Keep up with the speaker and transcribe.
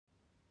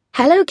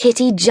Hello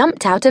Kitty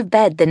jumped out of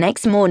bed the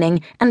next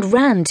morning and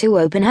ran to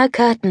open her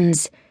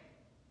curtains.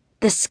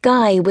 The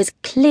sky was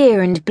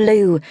clear and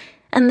blue,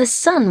 and the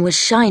sun was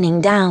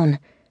shining down.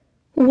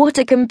 What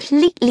a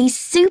completely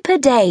super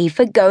day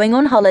for going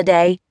on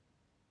holiday!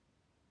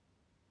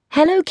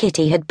 Hello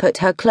Kitty had put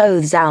her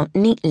clothes out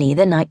neatly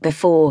the night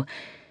before.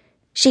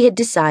 She had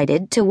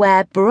decided to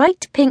wear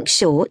bright pink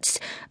shorts,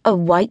 a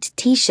white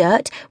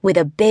t-shirt with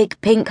a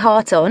big pink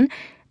heart on,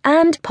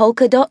 and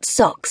polka dot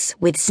socks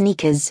with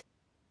sneakers.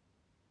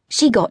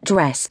 She got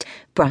dressed,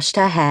 brushed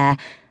her hair,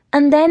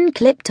 and then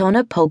clipped on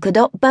a polka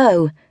dot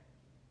bow.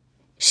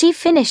 She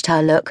finished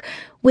her look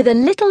with a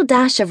little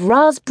dash of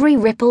raspberry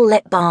ripple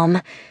lip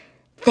balm.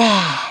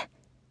 There!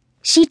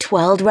 She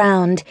twirled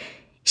round.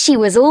 She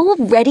was all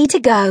ready to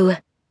go.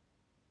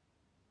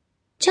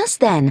 Just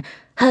then,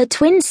 her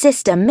twin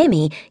sister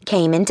Mimi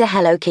came into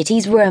Hello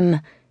Kitty's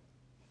room.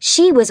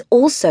 She was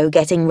also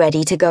getting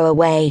ready to go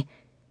away.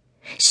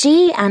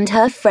 She and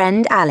her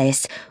friend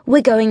Alice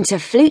were going to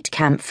flute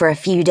camp for a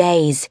few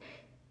days.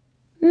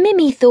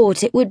 Mimi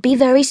thought it would be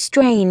very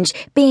strange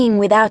being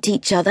without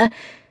each other,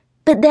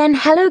 but then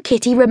Hello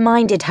Kitty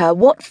reminded her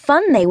what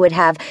fun they would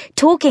have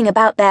talking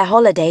about their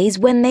holidays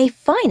when they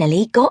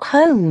finally got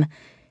home.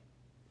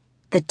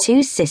 The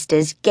two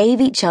sisters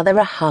gave each other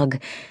a hug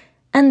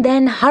and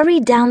then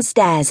hurried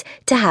downstairs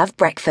to have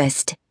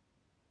breakfast.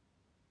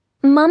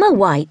 Mama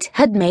White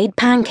had made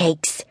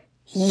pancakes.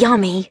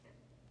 Yummy!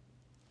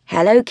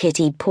 Hello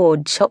Kitty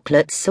poured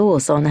chocolate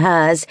sauce on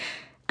hers,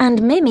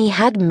 and Mimi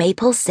had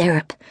maple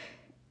syrup.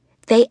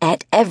 They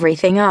ate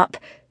everything up,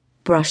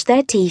 brushed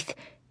their teeth,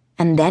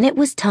 and then it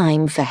was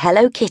time for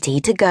Hello Kitty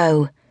to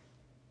go.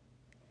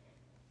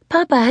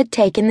 Papa had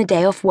taken the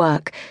day off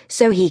work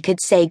so he could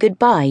say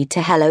goodbye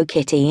to Hello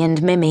Kitty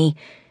and Mimi.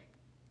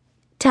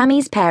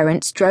 Tammy's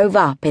parents drove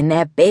up in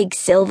their big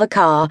silver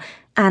car,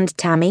 and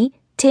Tammy,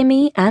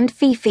 Timmy, and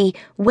Fifi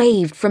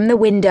waved from the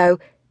window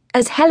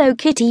as Hello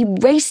Kitty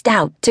raced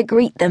out to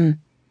greet them.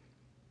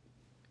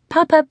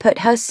 Papa put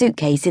her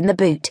suitcase in the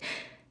boot,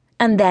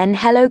 and then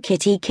Hello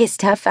Kitty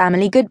kissed her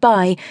family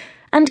goodbye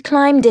and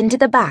climbed into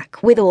the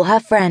back with all her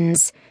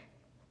friends.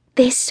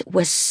 This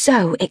was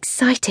so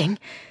exciting.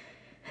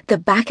 The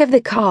back of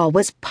the car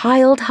was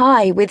piled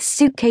high with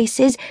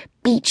suitcases,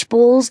 beach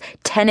balls,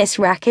 tennis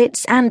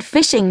rackets, and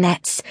fishing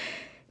nets.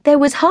 There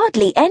was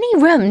hardly any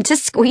room to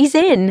squeeze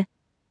in.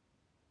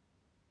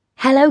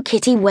 Hello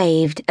Kitty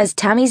waved as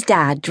Tammy's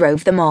dad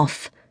drove them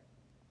off.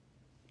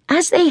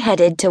 As they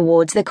headed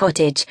towards the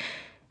cottage,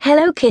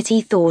 Hello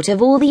Kitty thought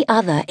of all the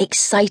other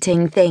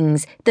exciting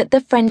things that the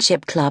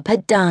Friendship Club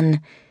had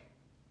done.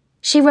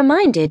 She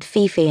reminded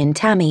Fifi and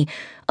Tammy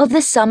of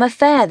the summer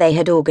fair they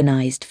had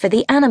organised for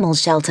the animal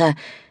shelter,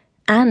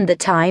 and the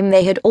time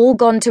they had all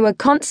gone to a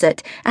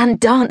concert and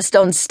danced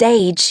on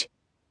stage.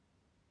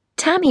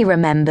 Tammy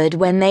remembered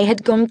when they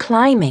had gone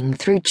climbing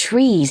through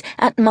trees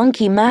at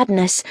Monkey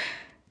Madness,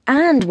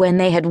 and when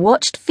they had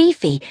watched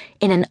Fifi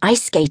in an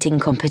ice skating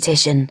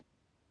competition.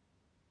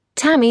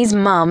 Tammy's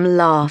mum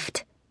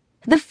laughed.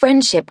 The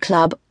Friendship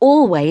Club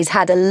always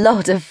had a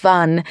lot of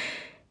fun.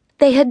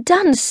 They had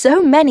done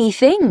so many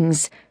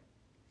things.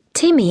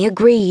 Timmy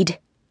agreed.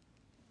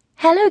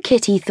 Hello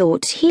Kitty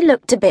thought he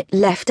looked a bit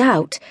left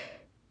out,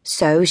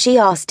 so she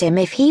asked him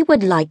if he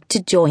would like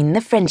to join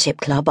the Friendship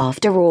Club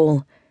after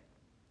all.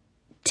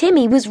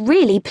 Timmy was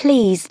really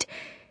pleased.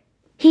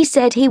 He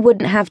said he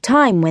wouldn't have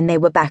time when they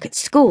were back at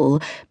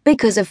school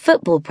because of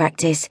football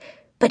practice,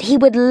 but he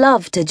would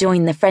love to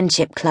join the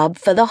Friendship Club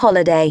for the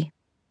holiday.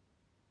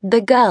 The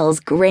girls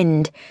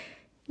grinned.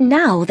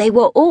 Now they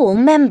were all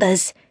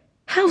members.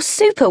 How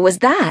super was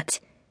that?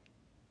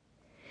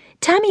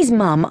 Tammy's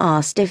mum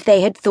asked if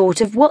they had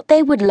thought of what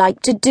they would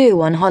like to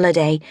do on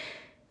holiday,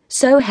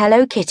 so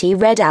Hello Kitty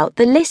read out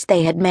the list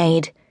they had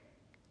made.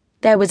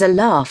 There was a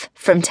laugh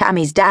from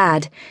Tammy's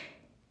dad.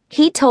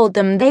 He told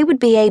them they would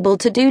be able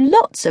to do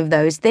lots of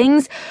those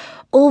things,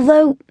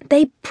 although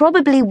they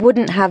probably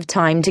wouldn't have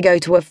time to go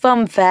to a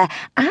fun fair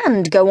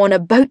and go on a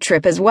boat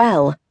trip as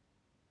well.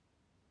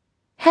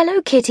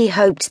 Hello Kitty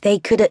hoped they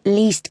could at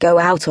least go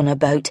out on a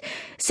boat,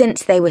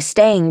 since they were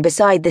staying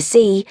beside the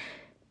sea,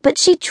 but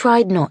she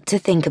tried not to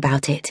think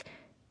about it.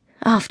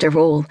 After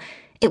all,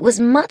 it was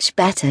much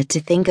better to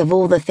think of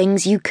all the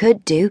things you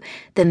could do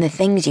than the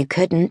things you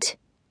couldn't.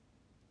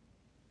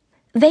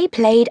 They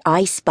played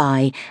I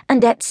Spy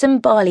and ate some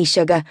barley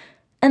sugar,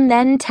 and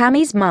then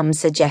Tammy's mum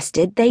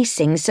suggested they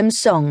sing some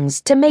songs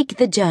to make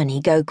the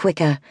journey go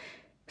quicker.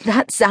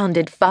 That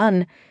sounded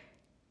fun.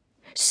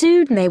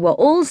 Soon they were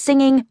all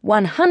singing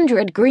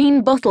 100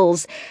 Green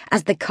Bottles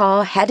as the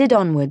car headed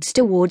onwards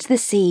towards the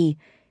sea.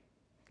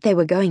 They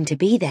were going to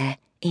be there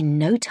in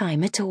no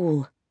time at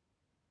all.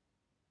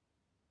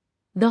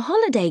 The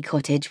holiday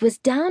cottage was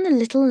down a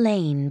little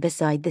lane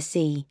beside the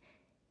sea.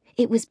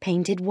 It was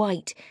painted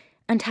white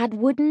and had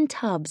wooden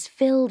tubs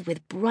filled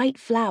with bright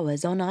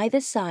flowers on either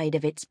side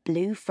of its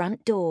blue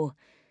front door.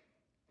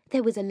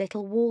 There was a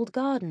little walled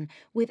garden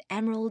with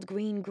emerald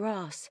green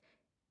grass,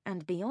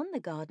 and beyond the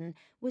garden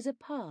was a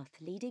path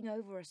leading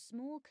over a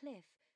small cliff.